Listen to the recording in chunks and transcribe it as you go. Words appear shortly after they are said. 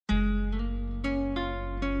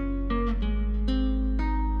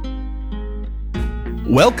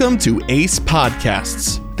Welcome to ACE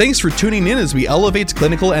Podcasts. Thanks for tuning in as we elevate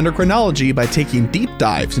clinical endocrinology by taking deep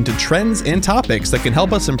dives into trends and topics that can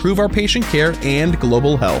help us improve our patient care and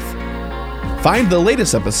global health. Find the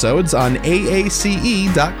latest episodes on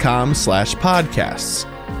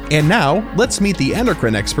aace.com/podcasts. And now, let's meet the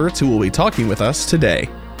endocrine experts who will be talking with us today.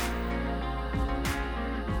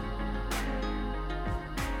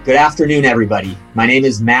 Good afternoon, everybody. My name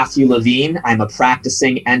is Matthew Levine. I'm a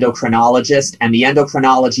practicing endocrinologist and the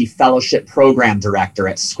Endocrinology Fellowship Program Director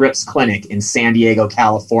at Scripps Clinic in San Diego,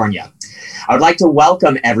 California. I would like to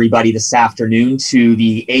welcome everybody this afternoon to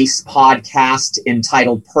the ACE podcast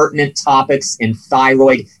entitled Pertinent Topics in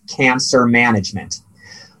Thyroid Cancer Management.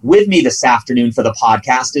 With me this afternoon for the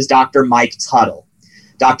podcast is Dr. Mike Tuttle.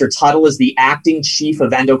 Dr. Tuttle is the acting chief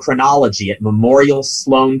of endocrinology at Memorial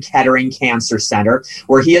Sloan Kettering Cancer Center,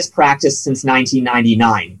 where he has practiced since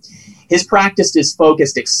 1999. His practice is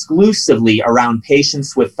focused exclusively around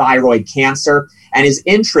patients with thyroid cancer, and his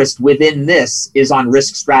interest within this is on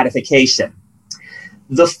risk stratification.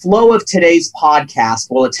 The flow of today's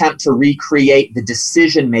podcast will attempt to recreate the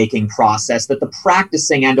decision-making process that the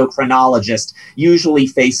practicing endocrinologist usually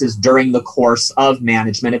faces during the course of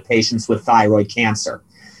management of patients with thyroid cancer.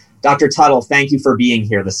 Dr. Tuttle, thank you for being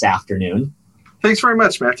here this afternoon. Thanks very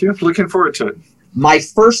much, Matthew. Looking forward to it. My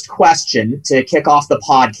first question to kick off the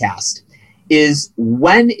podcast is,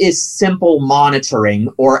 when is simple monitoring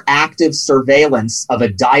or active surveillance of a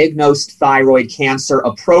diagnosed thyroid cancer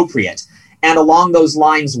appropriate? And along those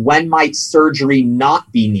lines, when might surgery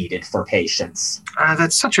not be needed for patients?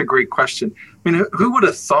 That's such a great question. I mean, who would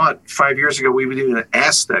have thought 5 years ago we would even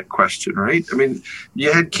ask that question, right? I mean,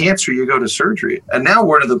 you had cancer, you go to surgery. And now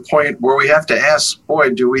we're to the point where we have to ask, boy,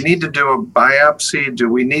 do we need to do a biopsy? Do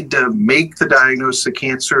we need to make the diagnosis of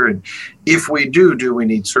cancer? And if we do we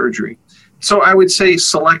need surgery? So I would say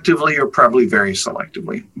selectively, or probably very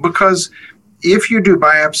selectively, because if you do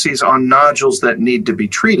biopsies on nodules that need to be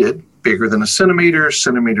treated, bigger than a centimeter,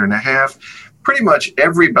 centimeter and a half, pretty much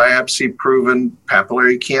every biopsy-proven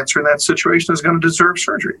papillary cancer in that situation is going to deserve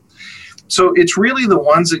surgery. So it's really the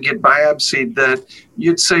ones that get biopsied that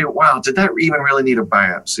you'd say, wow, did that even really need a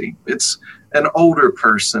biopsy? It's an older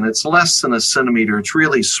person. It's less than a centimeter. It's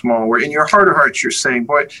really small. Where in your heart of hearts, you're saying,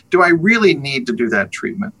 boy, do I really need to do that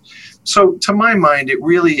treatment? So to my mind, it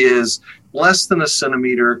really is less than a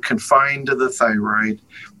centimeter, confined to the thyroid,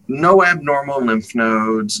 no abnormal lymph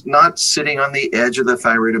nodes, not sitting on the edge of the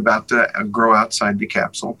thyroid about to grow outside the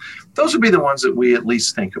capsule. Those would be the ones that we at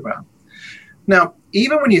least think about. Now,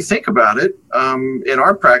 even when you think about it, in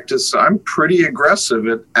our practice, I'm pretty aggressive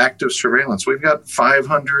at active surveillance. We've got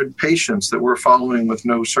 500 patients that we're following with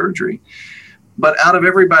no surgery. But out of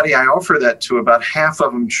everybody I offer that to, about half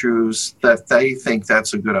of them choose that they think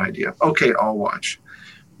that's a good idea. Okay, I'll watch.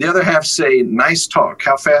 The other half say, nice talk.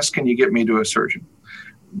 How fast can you get me to a surgeon?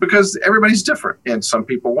 Because everybody's different, and some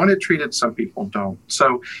people want it treated, some people don't.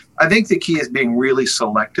 So I think the key is being really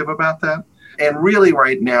selective about that. And really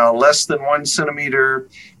right now, less than 1 centimeter.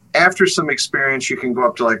 After some experience, you can go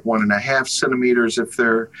up to like 1.5 centimeters if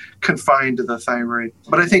they're confined to the thyroid.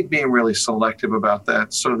 But I think being really selective about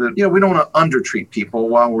that so that, we don't want to undertreat people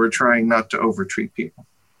while we're trying not to overtreat people.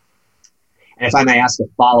 And if I may ask a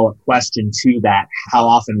follow-up question to that, how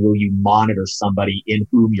often will you monitor somebody in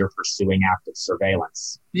whom you're pursuing active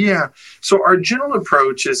surveillance? Yeah. So our general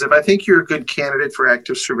approach is, if I think you're a good candidate for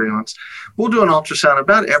active surveillance, we'll do an ultrasound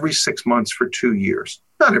about every 6 months for 2 years.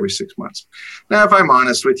 About every 6 months. Now, if I'm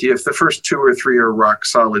honest with you, if the first 2 or 3 are rock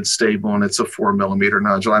solid stable and it's a 4 millimeter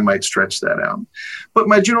nodule, I might stretch that out. But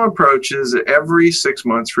my general approach is every 6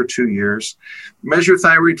 months for 2 years, measure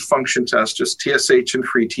thyroid function test, just TSH and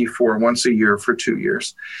free T4 once a year for 2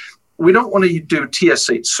 years. We don't want to do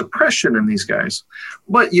TSH suppression in these guys,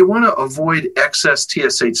 but you want to avoid excess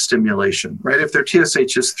TSH stimulation, right? If their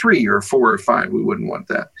TSH is 3 or 4 or 5, we wouldn't want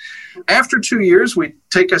that. After 2 years, we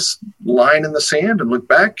take a line in the sand and look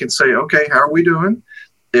back and say, okay, how are we doing?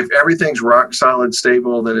 If everything's rock solid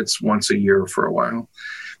stable, then it's once a year for a while.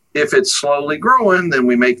 If it's slowly growing, then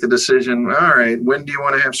we make the decision, all right, when do you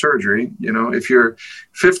want to have surgery? If you're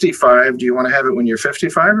 55, do you want to have it when you're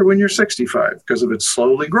 55 or when you're 65? Because if it's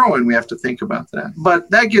slowly growing, we have to think about that. But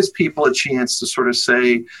that gives people a chance to sort of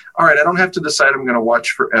say, all right, I don't have to decide I'm going to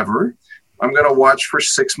watch forever. I'm going to watch for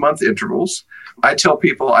 6-month intervals. I tell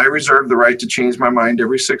people I reserve the right to change my mind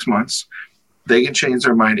every 6 months. They can change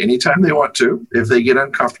their mind anytime they want to if they get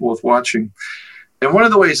uncomfortable with watching. And one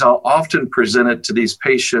of the ways I'll often present it to these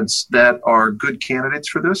patients that are good candidates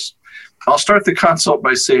for this, I'll start the consult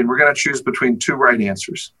by saying we're going to choose between 2 right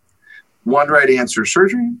answers. One right answer is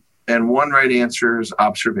surgery, and one right answer is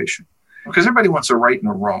observation. because everybody wants a right and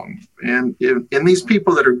a wrong. And in these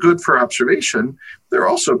people that are good for observation, they're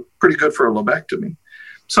also pretty good for a lobectomy.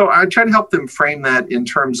 So I try to help them frame that in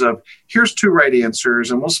terms of, here's 2 right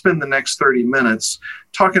answers, and we'll spend the next 30 minutes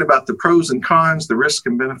talking about the pros and cons, the risks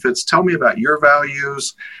and benefits. Tell me about your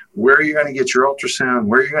values, where you're going to get your ultrasound,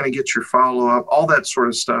 where you're going to get your follow-up, all that sort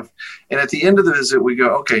of stuff. And at the end of the visit, we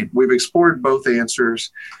go, okay, we've explored both answers.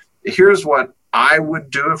 Here's what I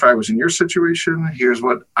would do if I was in your situation. Here's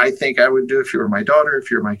what I think I would do if you were my daughter, if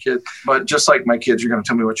you're my kid. But just like my kids, you're going to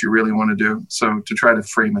tell me what you really want to do. So to try to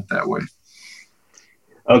frame it that way.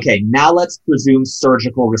 Okay, now let's presume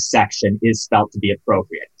surgical resection is felt to be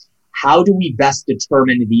appropriate. How do we best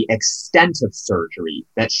determine the extent of surgery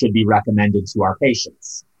that should be recommended to our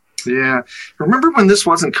patients? Yeah. Remember when this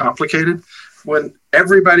wasn't complicated? When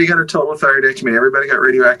everybody got a total thyroidectomy, everybody got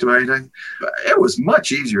radioactive iodine? It was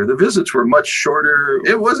much easier. The visits were much shorter.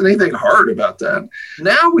 It wasn't anything hard about that.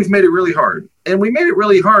 Now we've made it really hard. And we made it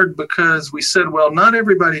really hard because we said, well, not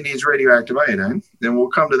everybody needs radioactive iodine. And we'll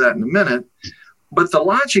come to that in a minute. But the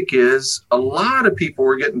logic is a lot of people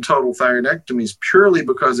were getting total thyroidectomies purely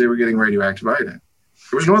because they were getting radioactive iodine.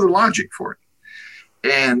 There was no other logic for it.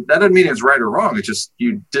 And that doesn't mean it's right or wrong. It's just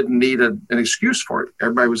you didn't need an excuse for it.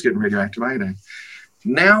 Everybody was getting radioactive iodine.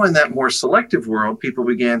 Now in that more selective world, people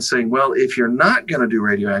began saying, well, if you're not going to do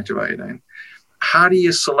radioactive iodine, how do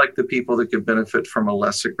you select the people that could benefit from a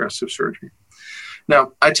less aggressive surgery?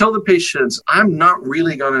 Now, I tell the patients, I'm not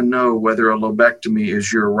really going to know whether a lobectomy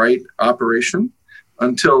is your right operation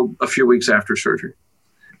until a few weeks after surgery.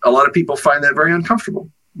 A lot of people find that very uncomfortable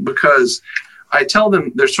because I tell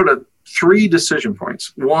them there's sort of 3 decision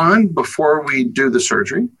points. One, before we do the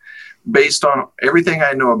surgery, based on everything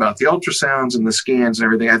I know about the ultrasounds and the scans and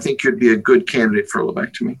everything, I think you'd be a good candidate for a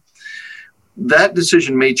lobectomy. That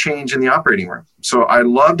decision may change in the operating room. So I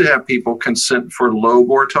love to have people consent for low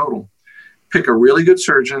bore total. Pick a really good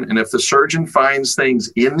surgeon, and if the surgeon finds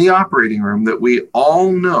things in the operating room that we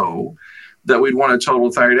all know that we'd want a total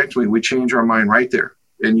thyroidectomy, we change our mind right there,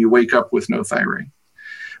 and you wake up with no thyroid.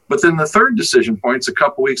 But then the third decision point is a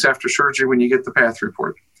couple weeks after surgery when you get the path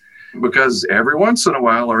report. Because every once in a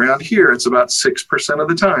while around here, it's about 6% of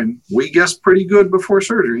the time. We guess pretty good before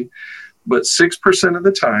surgery, but 6% of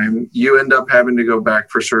the time you end up having to go back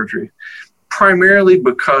for surgery. Primarily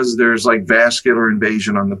because there's like vascular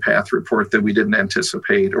invasion on the path report that we didn't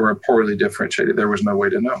anticipate or are poorly differentiated. There was no way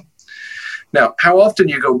to know. Now, how often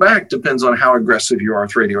you go back depends on how aggressive you are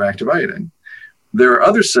with radioactive iodine. There are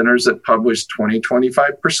other centers that publish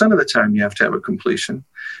 20-25% of the time you have to have a completion.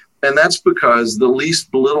 And that's because the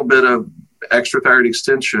least little bit of extrathyroid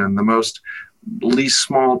extension, the most least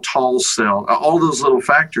small tall cell, all those little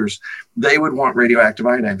factors, they would want radioactive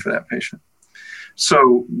iodine for that patient.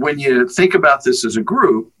 So when you think about this as a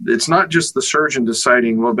group, it's not just the surgeon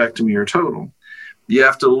deciding lobectomy or total. You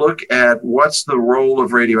have to look at what's the role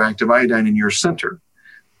of radioactive iodine in your center.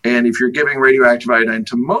 And if you're giving radioactive iodine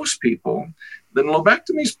to most people, then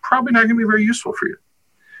lobectomy is probably not going to be very useful for you.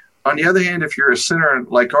 On the other hand, if you're a center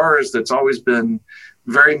like ours that's always been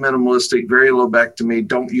very minimalistic, very lobectomy,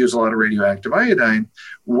 don't use a lot of radioactive iodine,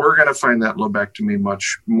 we're going to find that lobectomy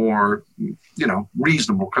much more,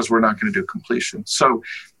 reasonable because we're not going to do completion. So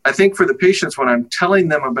I think for the patients, when I'm telling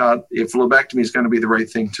them about if lobectomy is going to be the right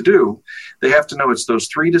thing to do, they have to know it's those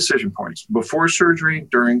 3 decision points: before surgery,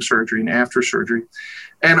 during surgery, and after surgery.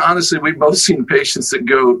 And honestly, we've both seen patients that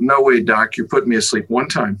go, no way, doc, you're putting me asleep one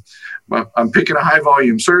time. I'm picking a high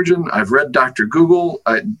volume surgeon. I've read Dr. Google.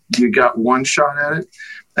 You got one shot at it.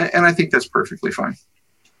 And I think that's perfectly fine.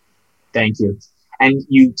 Thank you. And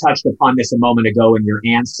you touched upon this a moment ago in your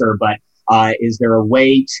answer, but is there a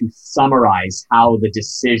way to summarize how the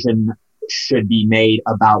decision should be made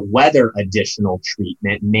about whether additional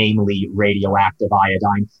treatment, namely radioactive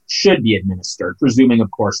iodine, should be administered, presuming, of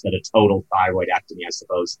course, that a total thyroidectomy, I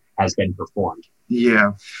suppose, has been performed?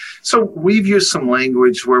 Yeah. So we've used some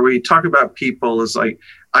language where we talk about people as like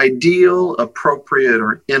ideal, appropriate,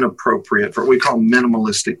 or inappropriate for what we call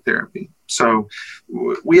minimalistic therapy. So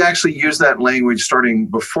we actually use that language starting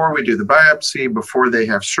before we do the biopsy, before they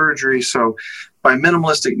have surgery. So by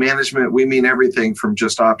minimalistic management, we mean everything from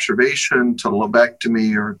just observation to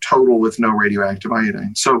lobectomy or total with no radioactive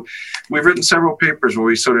iodine. So we've written several papers where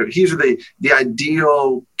we these are the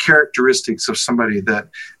ideal characteristics of somebody that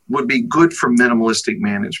would be good for minimalistic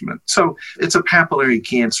management. So it's a papillary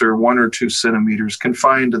cancer, 1 or 2 centimeters,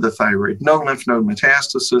 confined to the thyroid, no lymph node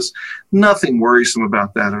metastasis, nothing worrisome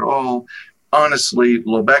about that at all. honestly,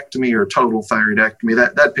 lobectomy or total thyroidectomy,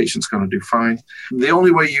 that patient's going to do fine. The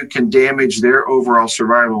only way you can damage their overall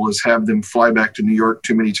survival is have them fly back to New York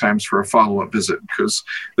too many times for a follow-up visit, because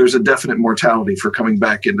there's a definite mortality for coming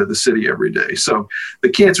back into the city every day. So the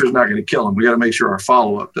cancer is not going to kill them. We got to make sure our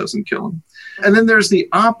follow-up doesn't kill them. And then there's the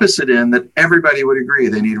opposite end that everybody would agree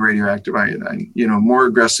they need radioactive iodine, more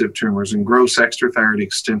aggressive tumors and gross extrathyroid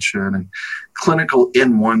extension and clinical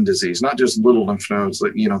N1 disease, not just little lymph nodes,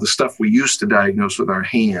 like, the stuff we used to diagnose with our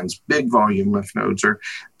hands, big volume lymph nodes or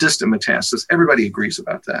distant metastasis. Everybody agrees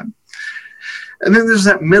about that. And then there's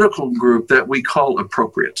that medical group that we call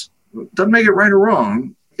appropriate. Doesn't make it right or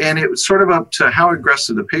wrong. And it's sort of up to how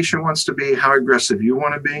aggressive the patient wants to be, how aggressive you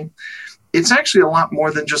want to be. It's actually a lot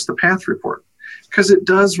more than just the path report, because it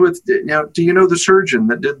does with, do you know the surgeon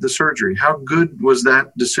that did the surgery? How good was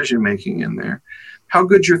that decision-making in there? How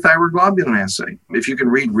good's your thyroid globulin assay? If you can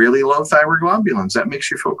read really low thyroid globulins, that makes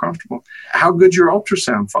you feel comfortable. How good's your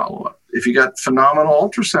ultrasound follow-up? If you got phenomenal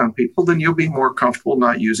ultrasound people, then you'll be more comfortable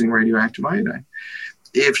not using radioactive iodine.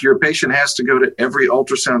 If your patient has to go to every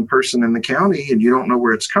ultrasound person in the county and you don't know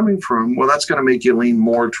where it's coming from, well, that's going to make you lean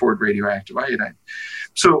more toward radioactive iodine.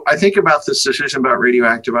 So I think about this decision about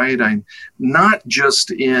radioactive iodine, not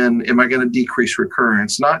just in, am I going to decrease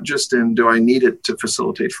recurrence, not just in, do I need it to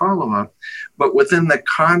facilitate follow-up, but within the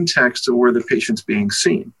context of where the patient's being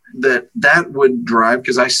seen. That would drive,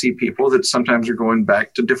 because I see people that sometimes are going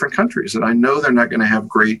back to different countries, and I know they're not going to have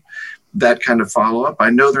that kind of follow-up. I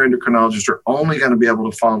know their endocrinologists are only going to be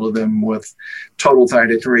able to follow them with total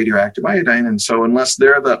thyroid radioactive iodine. And so unless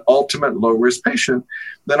they're the ultimate low-risk patient,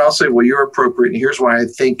 then I'll say, well, you're appropriate, and here's why I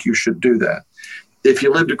think you should do that. If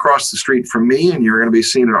you lived across the street from me and you're going to be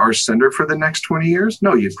seen at our center for the next 20 years,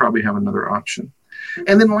 no, you'd probably have another option.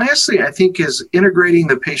 And then lastly, I think, is integrating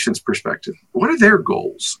the patient's perspective. What are their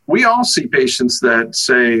goals? We all see patients that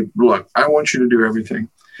say, look, I want you to do everything.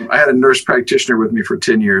 I had a nurse practitioner with me for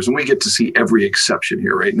 10 years, and we get to see every exception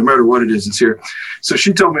here, right? No matter what it is, it's here. So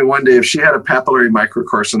she told me one day if she had a papillary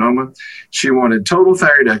microcarcinoma, she wanted total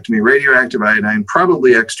thyroidectomy, radioactive iodine,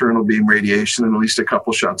 probably external beam radiation, and at least a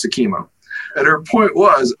couple shots of chemo. And her point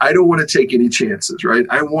was, I don't want to take any chances, right?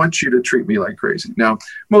 I want you to treat me like crazy. Now,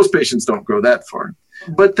 most patients don't go that far,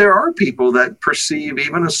 but there are people that perceive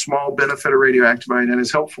even a small benefit of radioactive iodine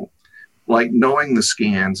as helpful, like knowing the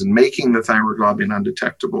scans and making the thyroid globulin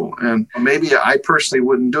undetectable. And maybe I personally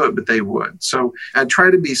wouldn't do it, but they would. So I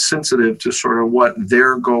try to be sensitive to sort of what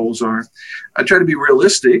their goals are. I try to be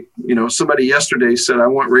realistic. Somebody yesterday said, I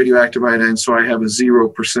want radioactive iodine so I have a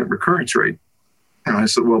 0% recurrence rate. And I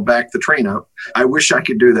said, well, back the train up. I wish I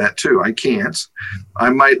could do that too. I can't.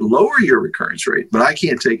 I might lower your recurrence rate, but I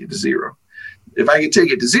can't take it to 0. If I could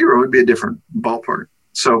take it to 0, it'd be a different ballpark.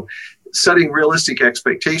 So setting realistic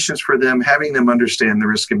expectations for them, having them understand the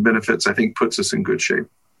risk and benefits, I think puts us in good shape.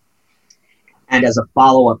 And as a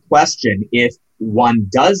follow-up question, if one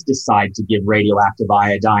does decide to give radioactive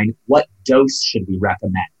iodine, what dose should we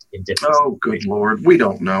recommend in different situations? Good Lord, we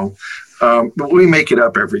don't know. But we make it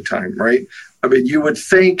up every time, right? I mean, you would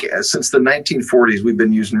think since the 1940s, we've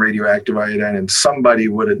been using radioactive iodine, and somebody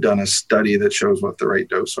would have done a study that shows what the right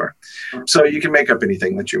dose are. So you can make up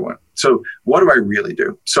anything that you want. So what do I really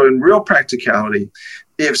do? So in real practicality,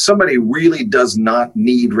 if somebody really does not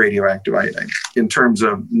need radioactive iodine in terms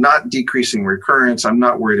of not decreasing recurrence, I'm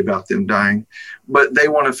not worried about them dying, but they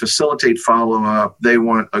want to facilitate follow-up, they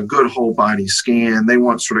want a good whole body scan, they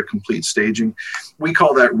want sort of complete staging. We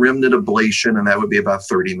call that remnant ablation, and that would be about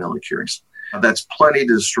 30 millicuries. That's plenty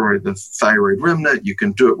to destroy the thyroid remnant. You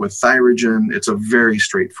can do it with Thyrogen. It's a very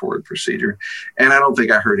straightforward procedure. And I don't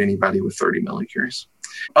think I heard anybody with 30 millicuries.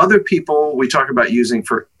 Other people we talk about using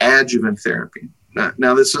for adjuvant therapy.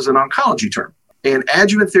 Now, this is an oncology term. And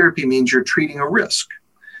adjuvant therapy means you're treating a risk.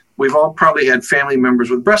 We've all probably had family members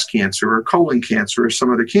with breast cancer or colon cancer or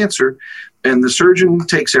some other cancer, and the surgeon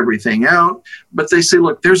takes everything out, but they say,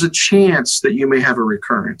 look, there's a chance that you may have a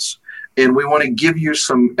recurrence, and we want to give you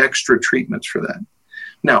some extra treatments for that.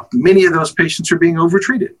 Now, many of those patients are being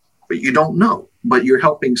overtreated, but you don't know, but you're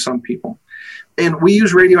helping some people. And we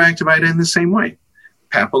use radioactive iodine the same way.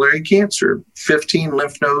 Papillary cancer, 15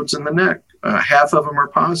 lymph nodes in the neck, half of them are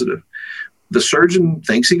positive. The surgeon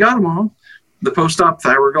thinks he got them all. The post-op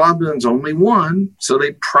thyroid globulin's only 1, so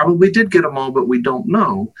they probably did get them all, but we don't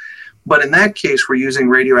know. But in that case, we're using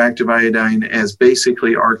radioactive iodine as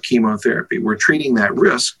basically our chemotherapy. We're treating that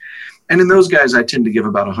risk. And in those guys, I tend to give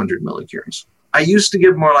about 100 millicuries. I used to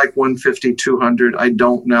give more like 150, 200. I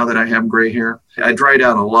don't now that I have gray hair. I dried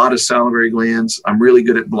out a lot of salivary glands. I'm really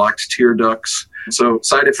good at blocked tear ducts. So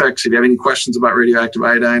side effects, if you have any questions about radioactive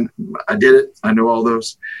iodine, I did it. I know all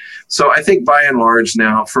those. So I think by and large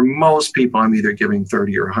now, for most people, I'm either giving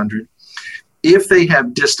 30 or 100. If they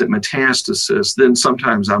have distant metastasis, then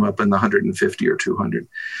sometimes I'm up in the 150 or 200.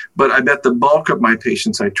 But I bet the bulk of my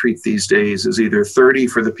patients I treat these days is either 30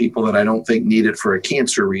 for the people that I don't think need it for a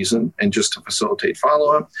cancer reason and just to facilitate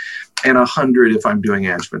follow-up, and 100 if I'm doing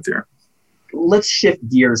adjuvant therapy. Let's shift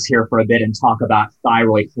gears here for a bit and talk about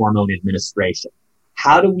thyroid hormone administration.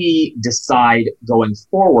 How do we decide going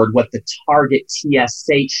forward what the target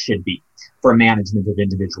TSH should be for management of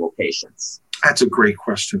individual patients? That's a great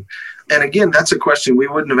question. And again, that's a question we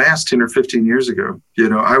wouldn't have asked 10 or 15 years ago.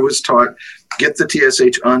 I was taught, get the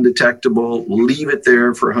TSH undetectable, leave it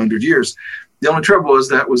there for 100 years. The only trouble is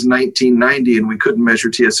that was 1990 and we couldn't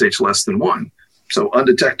measure TSH less than 1. So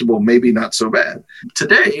undetectable, maybe not so bad.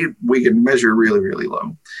 Today, we can measure really, really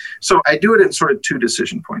low. So I do it in sort of 2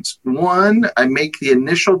 decision points. One, I make the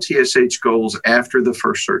initial TSH goals after the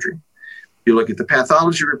first surgery. You look at the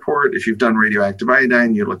pathology report. If you've done radioactive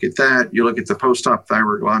iodine, you look at that. You look at the post-op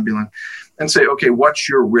thyroglobulin and say, okay, what's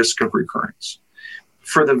your risk of recurrence?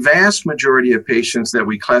 For the vast majority of patients that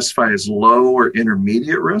we classify as low or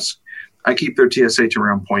intermediate risk, I keep their TSH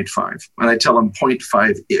around 0.5. And I tell them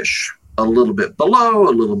 0.5-ish. A little bit below,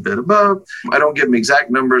 a little bit above. I don't give them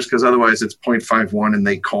exact numbers because otherwise it's 0.51 and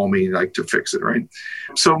they call me like to fix it, right?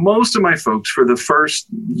 So most of my folks for the first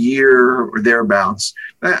year or thereabouts,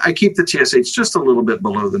 I keep the TSH just a little bit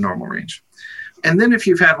below the normal range. And then if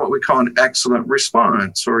you've had what we call an excellent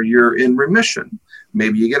response or you're in remission,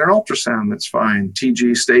 maybe you get an ultrasound that's fine,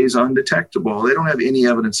 TG stays undetectable, they don't have any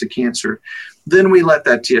evidence of cancer, then we let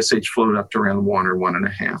that TSH float up to around 1 or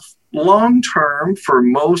 1.5. Long term, for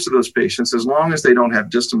most of those patients, as long as they don't have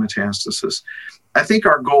distant metastasis, I think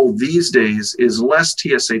our goal these days is less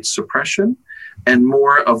TSH suppression and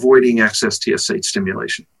more avoiding excess TSH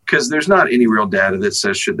stimulation. Because there's not any real data that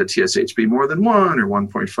says should the TSH be more than 1 or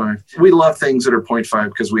 1.5. We love things that are 0.5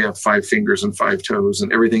 because we have 5 fingers and 5 toes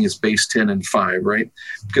and everything is base 10 and 5, right?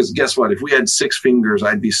 Because guess what? If we had 6 fingers,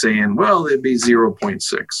 I'd be saying, well, it'd be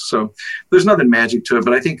 0.6. So there's nothing magic to it.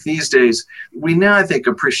 But I think these days, we now, I think,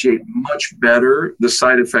 appreciate much better the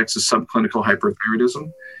side effects of subclinical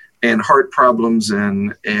hyperthyroidism. And heart problems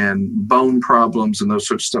and bone problems and those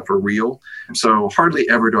sorts of stuff are real. So hardly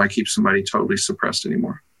ever do I keep somebody totally suppressed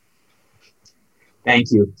anymore.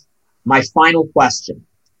 Thank you. My final question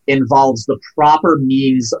involves the proper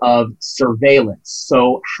means of surveillance.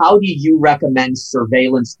 So how do you recommend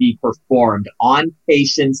surveillance be performed on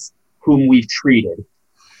patients whom we've treated?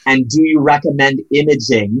 And do you recommend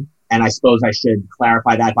imaging? And I suppose I should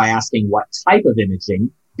clarify that by asking what type of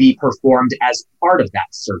imaging be performed as part of that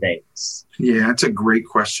surveillance? Yeah, that's a great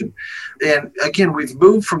question. And again, we've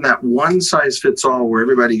moved from that one size fits all where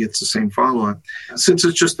everybody gets the same follow-up. Since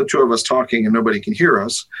it's just the 2 of us talking and nobody can hear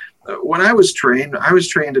us, when I was trained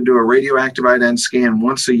to do a radioactive iodine scan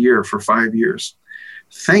once a year for 5 years.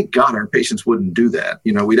 Thank God our patients wouldn't do that.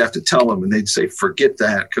 We'd have to tell them and they'd say, forget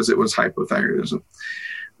that because it was hypothyroidism.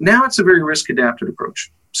 Now it's a very risk-adapted approach.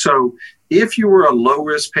 So if you were a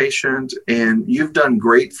low-risk patient and you've done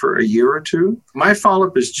great for a year or 2, my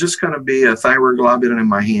follow-up is just going to be a thyroglobulin in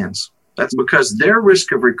my hands. That's because their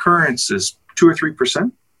risk of recurrence is 2 or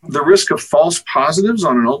 3%. The risk of false positives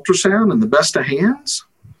on an ultrasound in the best of hands,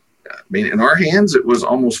 in our hands, it was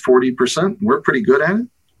almost 40%. We're pretty good at it.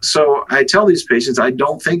 So I tell these patients, I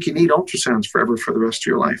don't think you need ultrasounds forever for the rest of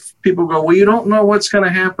your life. People go, well, you don't know what's going to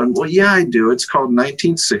happen. Well, yeah, I do. It's called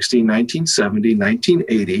 1960, 1970,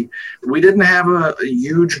 1980. We didn't have a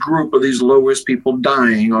huge group of these low-risk people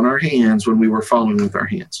dying on our hands when we were following with our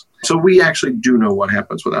hands. So we actually do know what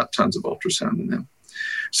happens without tons of ultrasound in them.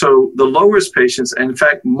 So the low-risk patients, and in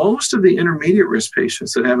fact, most of the intermediate-risk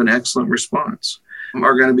patients that have an excellent response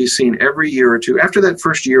are going to be seen every year or 2. After that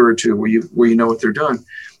first year or 2 where you know what they're doing,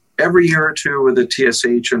 every year or 2 with a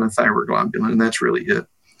TSH and a thyroglobulin, and that's really it.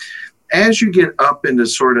 As you get up into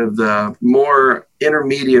sort of the more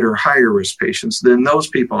intermediate or higher risk patients, then those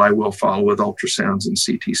people I will follow with ultrasounds and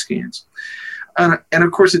CT scans. And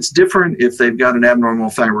of course, it's different if they've got an abnormal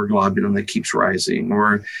thyroglobulin that keeps rising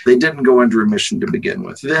or they didn't go into remission to begin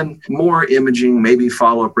with. Then more imaging, maybe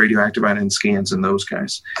follow-up radioactive iodine scans and those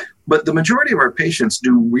guys. But the majority of our patients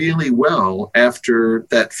do really well after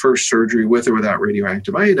that first surgery with or without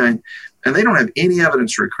radioactive iodine, and they don't have any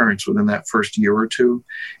evidence of recurrence within that first year or 2.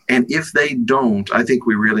 And if they don't, I think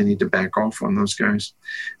we really need to back off on those guys.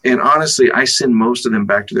 And honestly, I send most of them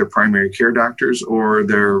back to their primary care doctors or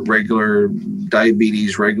their regular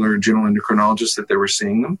diabetes, regular general endocrinologists that they were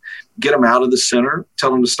seeing them. Get them out of the center,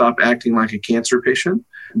 tell them to stop acting like a cancer patient,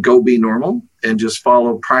 go be normal, and just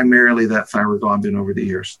follow primarily that thyroglobulin over the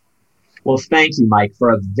years. Well, thank you, Mike,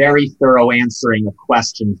 for a very thorough answering of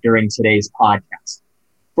questions during today's podcast.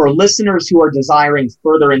 For listeners who are desiring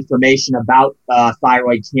further information about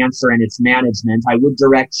thyroid cancer and its management, I would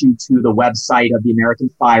direct you to the website of the American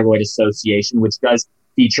Thyroid Association, which does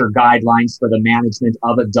feature guidelines for the management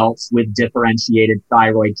of adults with differentiated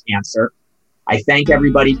thyroid cancer. I thank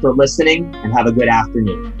everybody for listening and have a good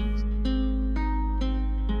afternoon.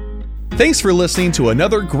 Thanks for listening to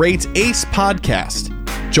another great ACE podcast.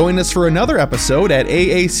 Join us for another episode at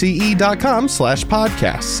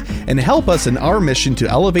aace.com/podcasts and help us in our mission to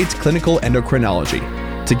elevate clinical endocrinology.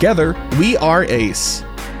 Together, we are ACE.